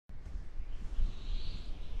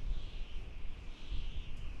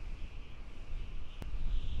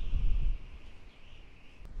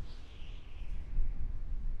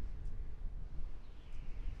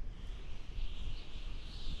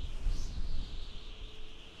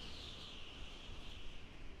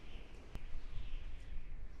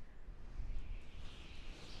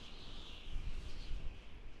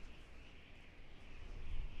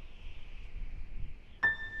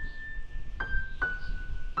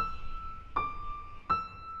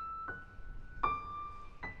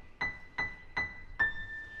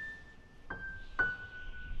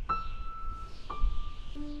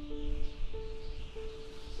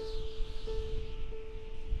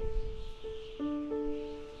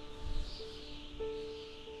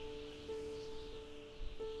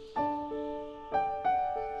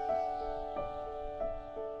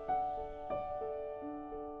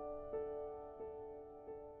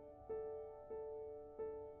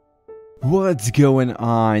What's going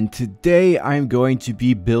on? Today I'm going to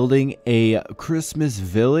be building a Christmas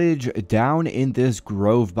village down in this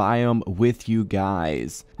grove biome with you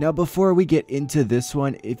guys. Now before we get into this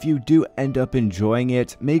one, if you do end up enjoying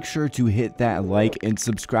it, make sure to hit that like and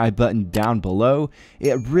subscribe button down below.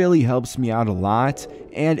 It really helps me out a lot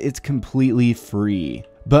and it's completely free.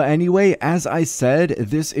 But anyway, as I said,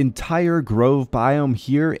 this entire grove biome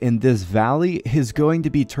here in this valley is going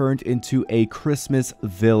to be turned into a Christmas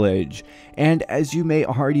village. And as you may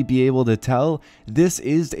already be able to tell, this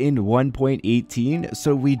is in 1.18,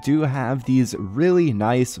 so we do have these really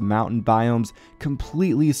nice mountain biomes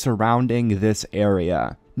completely surrounding this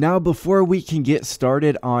area. Now, before we can get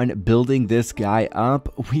started on building this guy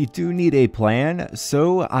up, we do need a plan,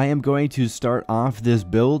 so I am going to start off this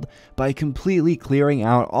build by completely clearing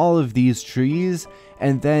out all of these trees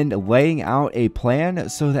and then laying out a plan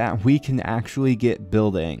so that we can actually get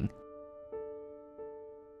building.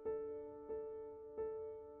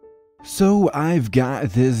 So I've got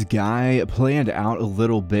this guy planned out a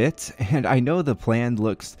little bit, and I know the plan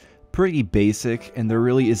looks pretty basic and there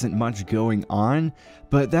really isn't much going on,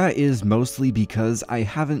 but that is mostly because I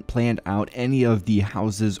haven't planned out any of the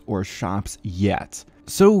houses or shops yet.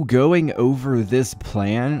 So going over this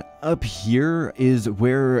plan, up here is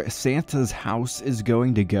where Santa's house is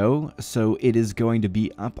going to go, so it is going to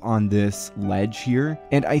be up on this ledge here,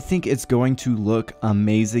 and I think it's going to look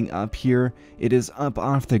amazing up here. It is up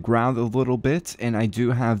off the ground a little bit, and I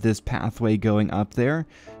do have this pathway going up there,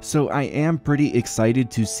 so I am pretty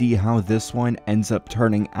excited to see how this one ends up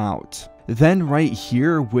turning out. Then right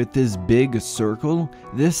here with this big circle,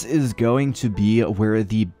 this is going to be where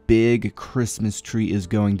the big Christmas tree is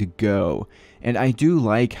going to go. And I do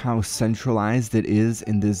like how centralized it is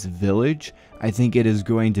in this village. I think it is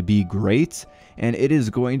going to be great, and it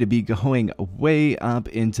is going to be going way up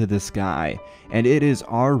into the sky. And it is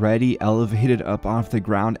already elevated up off the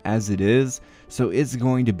ground as it is, so it's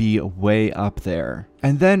going to be way up there.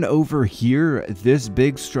 And then over here, this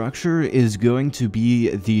big structure is going to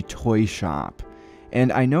be the toy shop.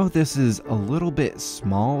 And I know this is a little bit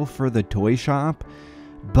small for the toy shop,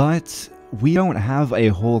 but we don't have a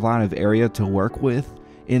whole lot of area to work with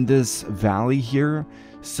in this valley here,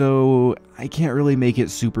 so I can't really make it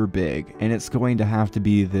super big, and it's going to have to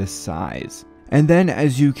be this size. And then,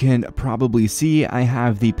 as you can probably see, I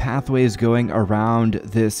have the pathways going around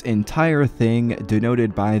this entire thing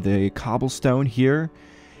denoted by the cobblestone here.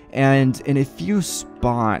 And in a few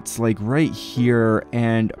spots, like right here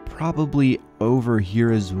and probably over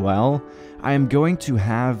here as well, I am going to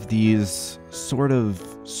have these sort of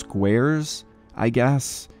squares, I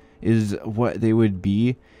guess, is what they would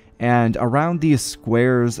be. And around these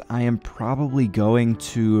squares, I am probably going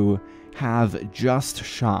to have just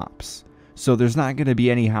shops. So there's not going to be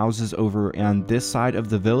any houses over on this side of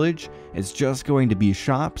the village. It's just going to be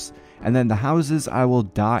shops. And then the houses I will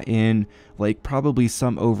dot in, like probably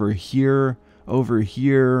some over here,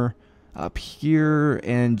 up here,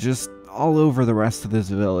 and just all over the rest of this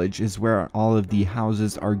village is where all of the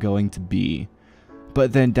houses are going to be.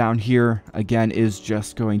 But then down here, again, is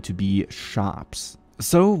just going to be shops.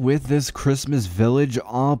 So with this Christmas village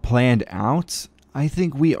all planned out, I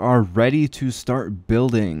think we are ready to start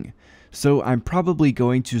building. So I'm probably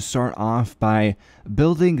going to start off by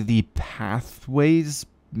building the pathways,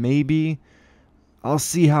 maybe. I'll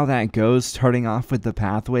see how that goes. Starting off with the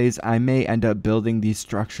pathways, I may end up building these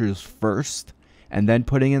structures first and then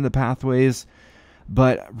putting in the pathways.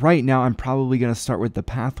 But right now I'm probably going to start with the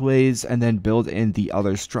pathways and then build in the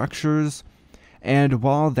other structures. And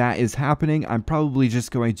while that is happening, I'm probably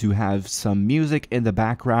just going to have some music in the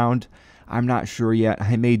background. I'm not sure yet.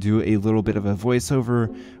 I may do a little bit of a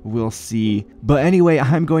voiceover. We'll see. But anyway,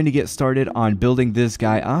 I'm going to get started on building this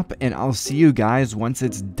guy up, and I'll see you guys once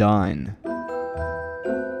it's done.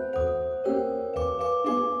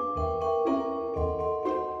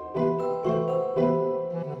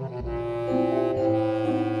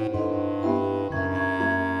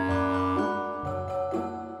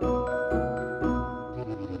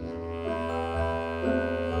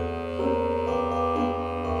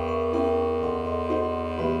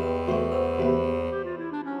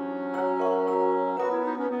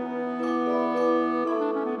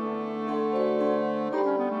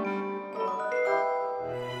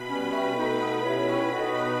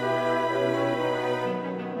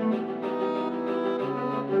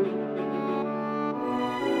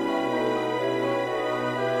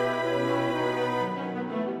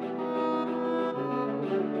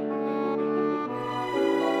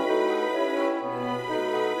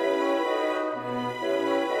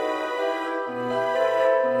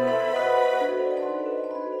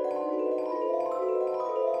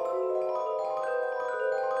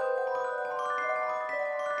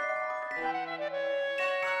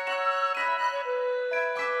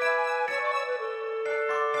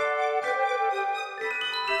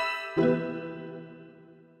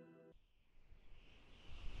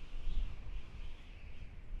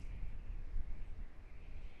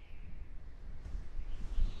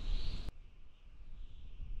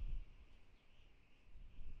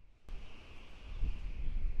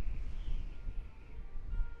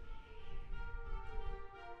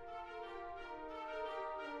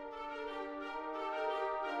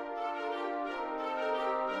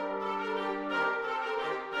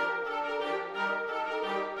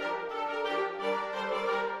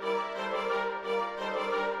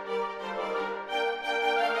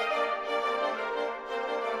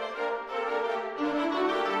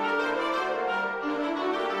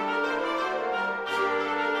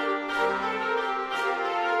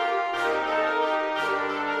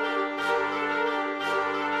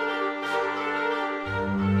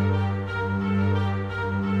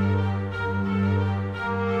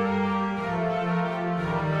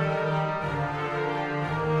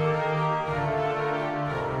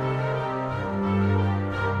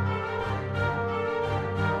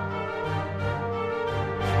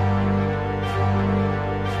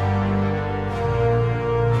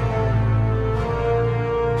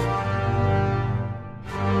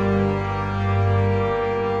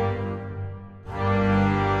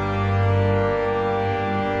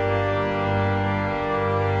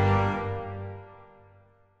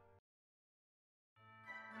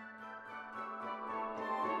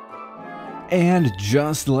 And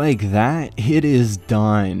just like that, it is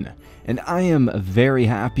done. And I am very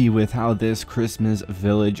happy with how this Christmas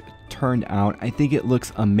village turned out. I think it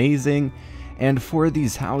looks amazing. And for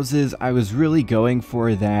these houses, I was really going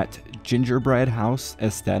for that gingerbread house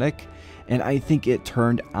aesthetic. And I think it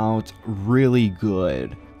turned out really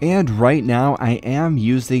good. And right now I am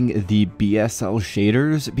using the BSL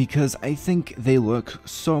shaders because I think they look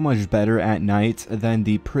so much better at night than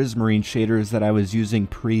the Prismarine shaders that I was using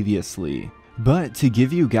previously. But to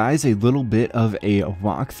give you guys a little bit of a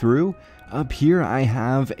walkthrough, up here I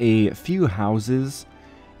have a few houses,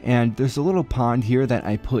 and there's a little pond here that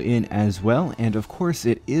I put in as well, and of course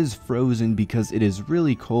it is frozen because it is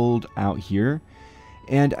really cold out here.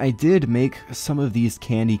 And I did make some of these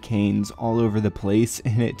candy canes all over the place,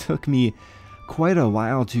 and it took me quite a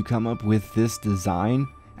while to come up with this design,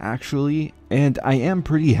 actually. And I am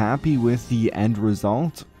pretty happy with the end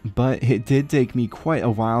result, but it did take me quite a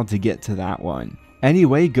while to get to that one.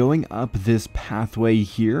 Anyway, going up this pathway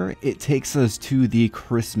here, it takes us to the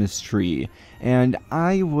Christmas tree. And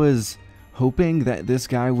I was hoping that this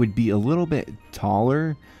guy would be a little bit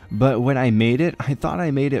taller, but when I made it, I thought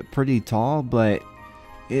I made it pretty tall, but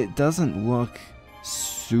it doesn't look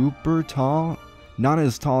super tall. Not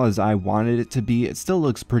as tall as I wanted it to be. It still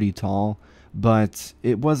looks pretty tall, but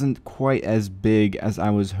it wasn't quite as big as I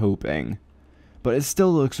was hoping. But it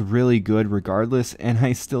still looks really good regardless, and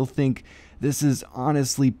I still think this is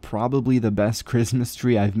honestly probably the best Christmas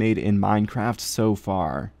tree I've made in Minecraft so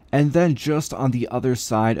far. And then just on the other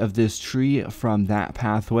side of this tree from that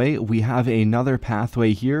pathway, we have another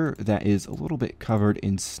pathway here that is a little bit covered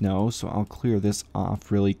in snow, so I'll clear this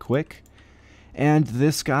off really quick. And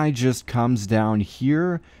this guy just comes down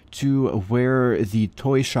here to where the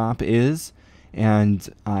toy shop is, and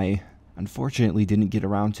I unfortunately didn't get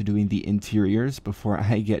around to doing the interiors before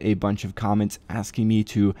I get a bunch of comments asking me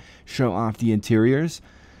to show off the interiors.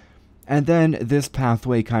 And then this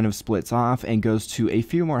pathway kind of splits off and goes to a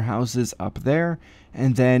few more houses up there.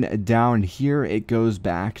 And then down here, it goes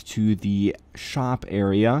back to the shop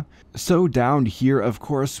area. So down here, of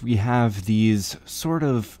course, we have these sort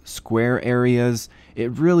of square areas.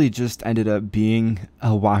 It really just ended up being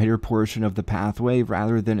a wider portion of the pathway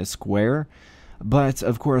rather than a square. But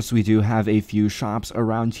of course, we do have a few shops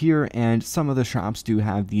around here, and some of the shops do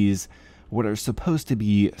have these what are supposed to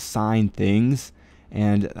be sign things.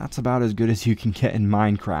 And that's about as good as you can get in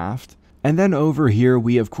Minecraft. And then over here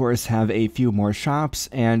we of course have a few more shops,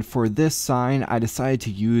 and for this sign I decided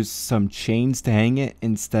to use some chains to hang it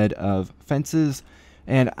instead of fences,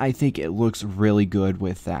 and I think it looks really good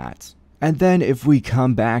with that. And then if we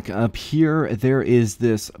come back up here, there is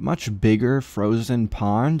this much bigger frozen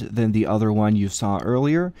pond than the other one you saw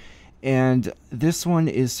earlier. And this one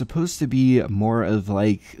is supposed to be more of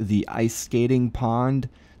like the ice skating pond.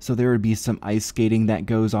 So there would be some ice skating that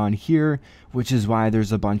goes on here, which is why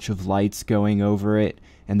there's a bunch of lights going over it,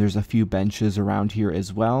 and there's a few benches around here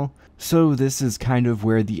as well. So this is kind of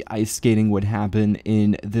where the ice skating would happen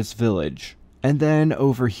in this village. And then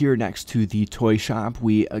over here next to the toy shop,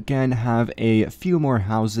 we again have a few more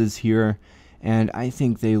houses here, and I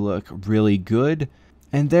think they look really good.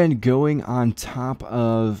 And then going on top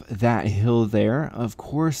of that hill there, of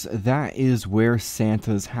course, that is where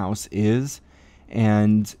Santa's house is.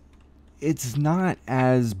 And it's not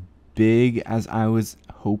as big as I was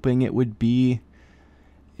hoping it would be.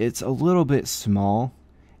 It's a little bit small,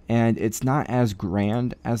 and it's not as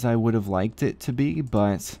grand as I would have liked it to be,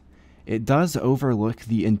 but it does overlook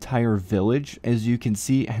the entire village, as you can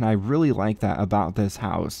see, and I really like that about this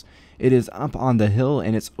house. It is up on the hill,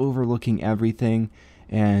 and it's overlooking everything,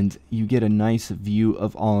 and you get a nice view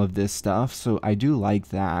of all of this stuff, so I do like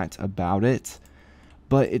that about it.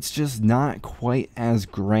 But it's just not quite as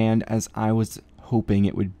grand as I was hoping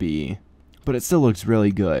it would be. But it still looks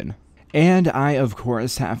really good. And I, of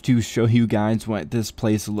course, have to show you guys what this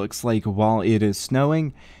place looks like while it is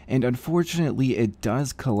snowing. And unfortunately, it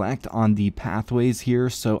does collect on the pathways here,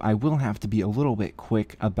 so I will have to be a little bit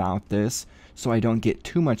quick about this so I don't get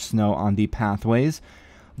too much snow on the pathways.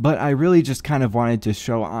 But I really just kind of wanted to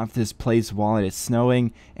show off this place while it is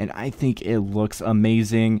snowing, and I think it looks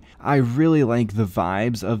amazing. I really like the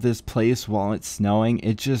vibes of this place while it's snowing.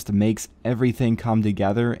 It just makes everything come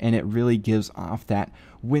together, and it really gives off that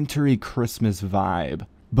wintry Christmas vibe.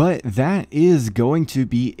 But that is going to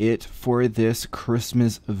be it for this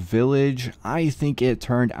Christmas village. I think it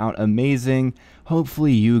turned out amazing.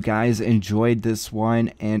 Hopefully you guys enjoyed this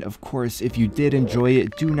one, and of course if you did enjoy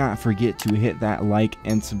it, do not forget to hit that like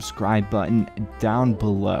and subscribe button down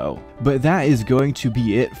below. But that is going to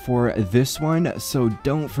be it for this one, so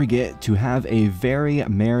don't forget to have a very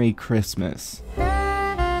Merry Christmas.